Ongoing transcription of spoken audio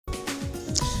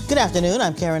Good afternoon,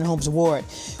 I'm Karen Holmes Ward.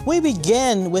 We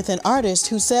begin with an artist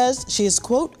who says she is,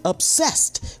 quote,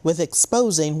 obsessed with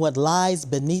exposing what lies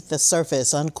beneath the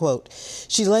surface, unquote.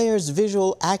 She layers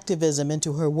visual activism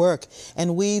into her work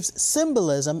and weaves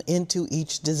symbolism into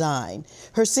each design.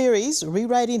 Her series,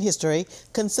 Rewriting History,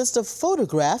 consists of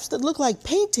photographs that look like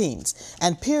paintings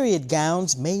and period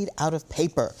gowns made out of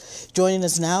paper. Joining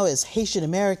us now is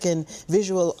Haitian-American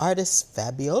visual artist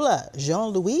Fabiola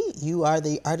Jean-Louis. You are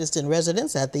the artist in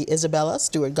residence at the Isabella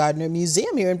Stewart Gardner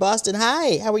Museum here in Boston.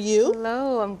 Hi, how are you?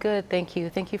 Hello, I'm good, thank you.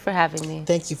 Thank you for having me.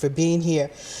 Thank you for being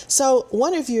here. So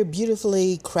one of your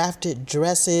beautifully crafted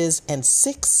dresses and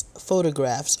 6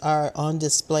 photographs are on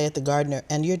display at the Gardner,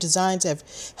 and your designs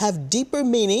have deeper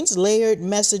meanings, layered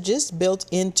messages built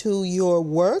into your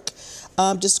work.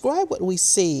 Describe what we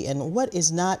see and what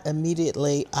is not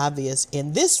immediately obvious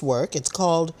in this work. It's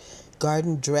called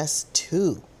Garden Dress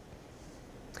 2.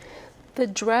 The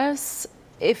dress,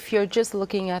 if you're just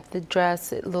looking at the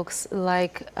dress, it looks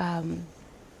like,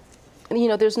 you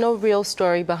know, there's no real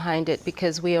story behind it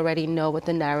because we already know what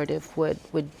the narrative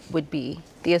would be.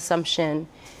 The assumption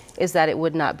is that it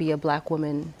would not be a Black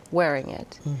woman wearing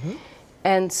it. Mm-hmm.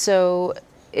 And so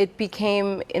it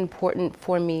became important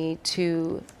for me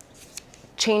to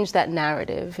change that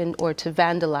narrative or to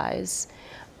vandalize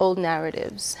old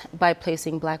narratives by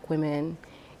placing Black women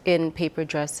in paper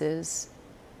dresses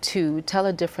to tell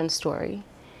a different story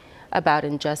about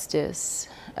injustice,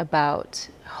 about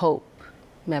hope,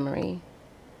 memory.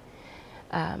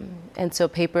 And so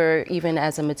paper, even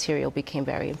as a material, became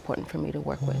very important for me to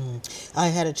work with. I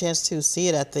had a chance to see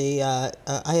it at the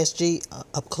ISG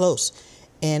up close,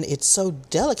 and it's so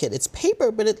delicate. It's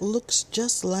paper, but it looks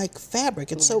just like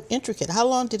fabric. It's so intricate. How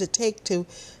long did it take to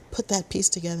put that piece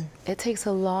together? It takes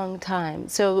a long time.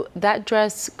 So that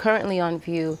dress currently on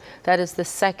view, that is the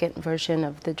second version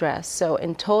of the dress. So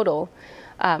in total,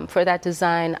 for that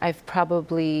design, I've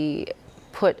probably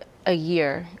put a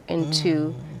year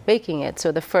into making it.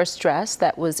 So the first dress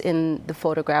that was in the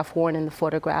photograph, worn in the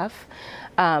photograph,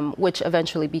 which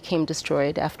eventually became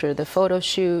destroyed after the photo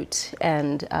shoot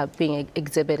and being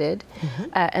exhibited,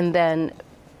 and then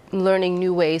learning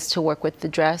new ways to work with the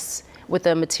dress, with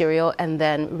the material, and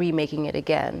then remaking it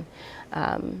again.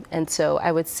 And so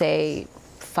I would say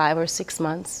 5 or 6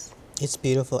 months. It's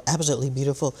beautiful, absolutely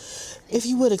beautiful. If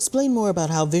you would explain more about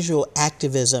how visual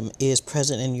activism is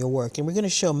present in your work. And we're going to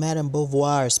show Madame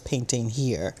Beauvoir's painting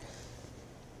here.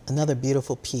 Another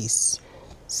beautiful piece.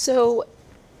 So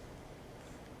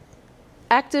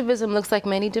activism looks like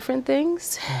many different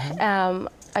things.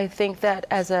 I think that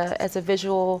as a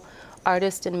visual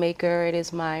artist and maker, it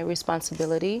is my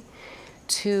responsibility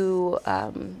to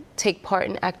take part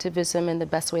in activism in the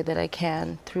best way that I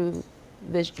can through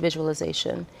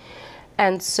visualization.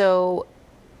 And so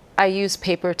I use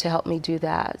paper to help me do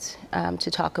that, to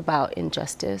talk about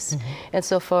injustice. And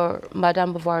so for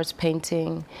Madame Beauvoir's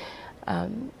painting,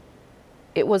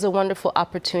 it was a wonderful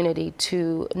opportunity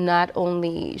to not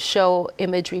only show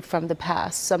imagery from the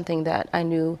past, something that I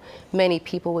knew many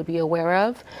people would be aware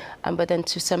of, but then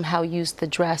to somehow use the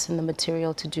dress and the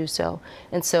material to do so.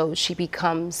 And so she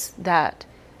becomes that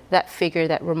figure,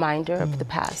 that reminder of the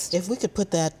past. If we could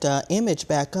put that image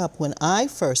back up, when I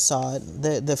first saw it,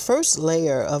 the first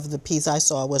layer of the piece I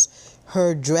saw was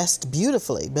her dressed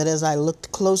beautifully. But as I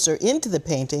looked closer into the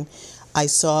painting, I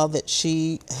saw that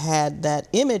she had that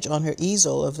image on her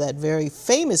easel of that very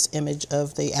famous image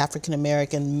of the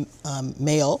African-American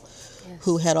male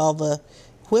who had all the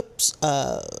whips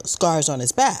scars on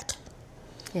his back.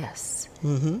 Yes.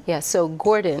 Yeah, so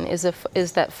Gordon is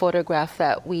that photograph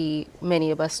that many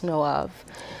of us know of.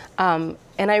 And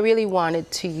I really wanted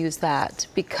to use that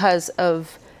because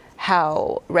of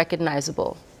how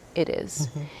recognizable it is.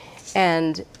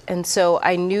 And so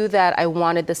I knew that I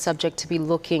wanted the subject to be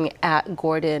looking at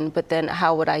Gordon, but then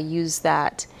how would I use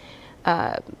that,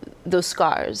 those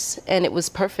scars? And it was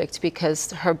perfect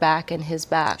because her back and his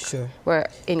back were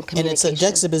in communication. And it's a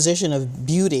juxtaposition of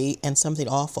beauty and something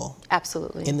awful.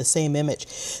 Absolutely. In the same image.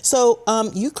 So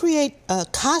you create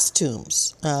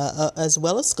costumes as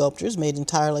well as sculptures made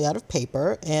entirely out of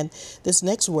paper. And this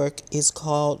next work is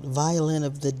called Violin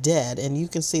of the Dead. And you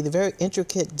can see the very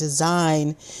intricate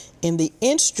design in the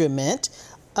instrument.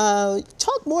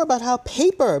 Talk more about how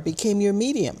paper became your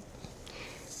medium.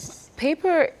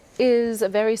 Paper is a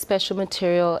very special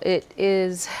material.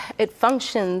 It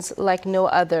functions like no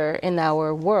other in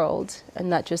our world, and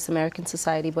not just American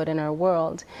society, but in our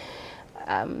world.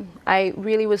 I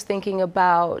really was thinking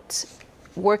about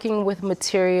working with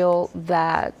material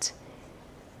that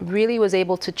really was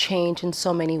able to change in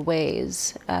so many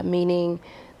ways, meaning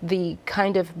the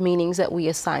kind of meanings that we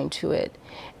assign to it.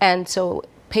 And so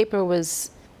paper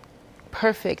was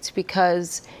perfect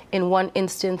because in one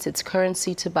instance it's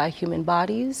currency to buy human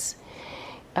bodies.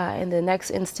 In the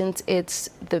next instance, it's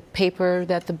the paper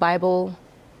that the Bible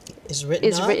is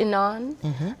written on.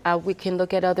 We can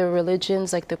look at other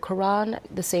religions like the Quran,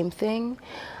 the same thing.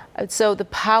 So the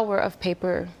power of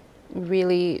paper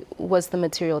really was the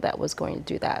material that was going to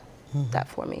do that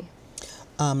for me.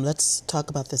 Let's talk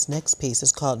about this next piece.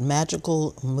 It's called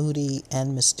Magical, Moody,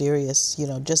 and Mysterious. You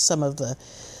know, just some of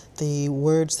the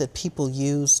words that people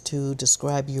use to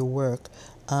describe your work.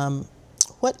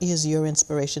 What is your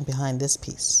inspiration behind this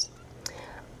piece?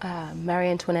 Marie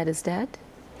Antoinette is dead.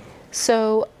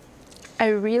 So I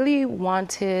really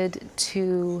wanted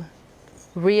to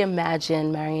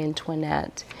reimagine Marie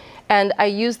Antoinette. And I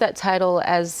use that title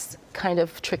as kind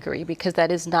of trickery because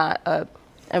that is not an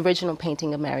original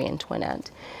painting of Marie Antoinette.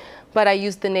 But I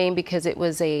used the name because it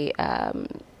was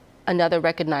another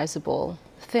recognizable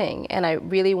thing. And I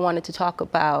really wanted to talk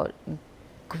about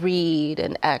greed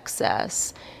and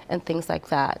excess and things like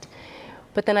that.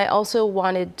 But then I also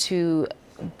wanted to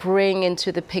bring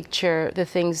into the picture the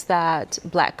things that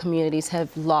Black communities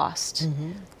have lost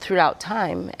throughout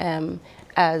time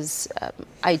as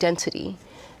identity.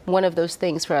 One of those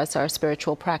things for us are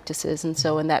spiritual practices. And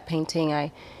so in that painting,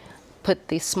 I put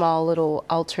the small little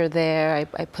altar there.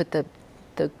 I put the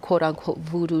quote unquote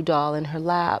voodoo doll in her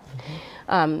lap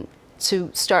to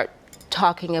start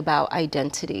talking about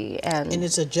identity. And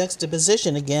it's a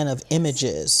juxtaposition again of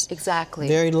images. Exactly.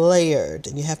 Very layered,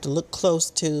 and you have to look close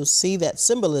to see that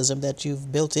symbolism that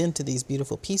you've built into these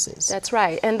beautiful pieces. That's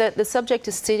right. And the subject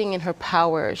is sitting in her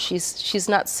power. She's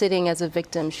not sitting as a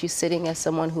victim. She's sitting as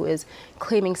someone who is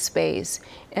claiming space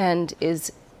and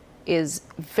is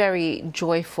very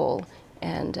joyful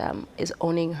and is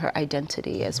owning her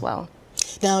identity as well.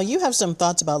 Now, you have some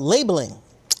thoughts about labeling.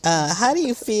 How do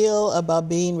you feel about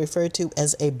being referred to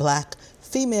as a Black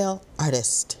female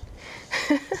artist?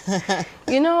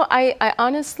 You know, I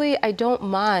honestly, I don't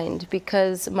mind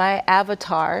because my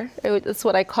avatar, that's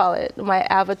what I call it, my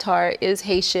avatar is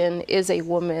Haitian, is a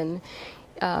woman,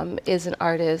 is an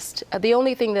artist. The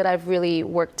only thing that I've really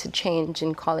worked to change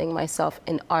in calling myself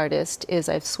an artist is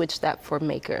I've switched that for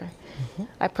maker.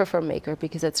 I prefer maker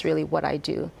because that's really what I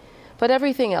do. But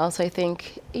everything else, I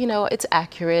think, you know, it's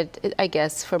accurate. I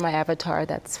guess for my avatar,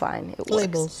 that's fine. It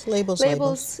works.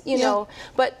 Labels. You know.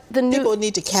 But the new people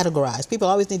need to categorize. People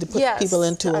always need to put people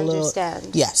into a little.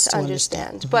 Yes, to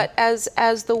understand. But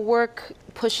as the work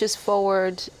pushes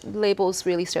forward, labels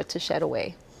really start to shed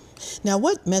away. Now,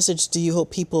 what message do you hope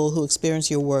people who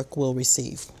experience your work will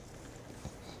receive?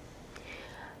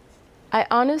 I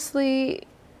honestly,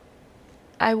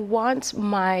 I want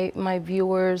my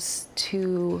viewers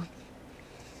to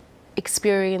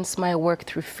experience my work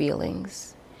through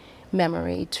feelings,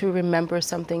 memory, to remember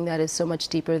something that is so much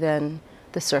deeper than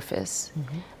the surface.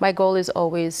 My goal is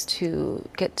always to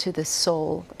get to the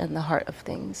soul and the heart of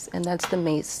things, and that's the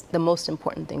most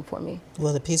important thing for me.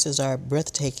 Well, the pieces are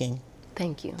breathtaking.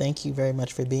 Thank you. Thank you very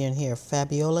much for being here.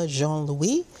 Fabiola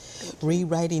Jean-Louis,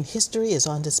 Rewriting History is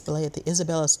on display at the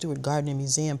Isabella Stewart Gardner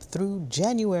Museum through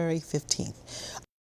January 15th.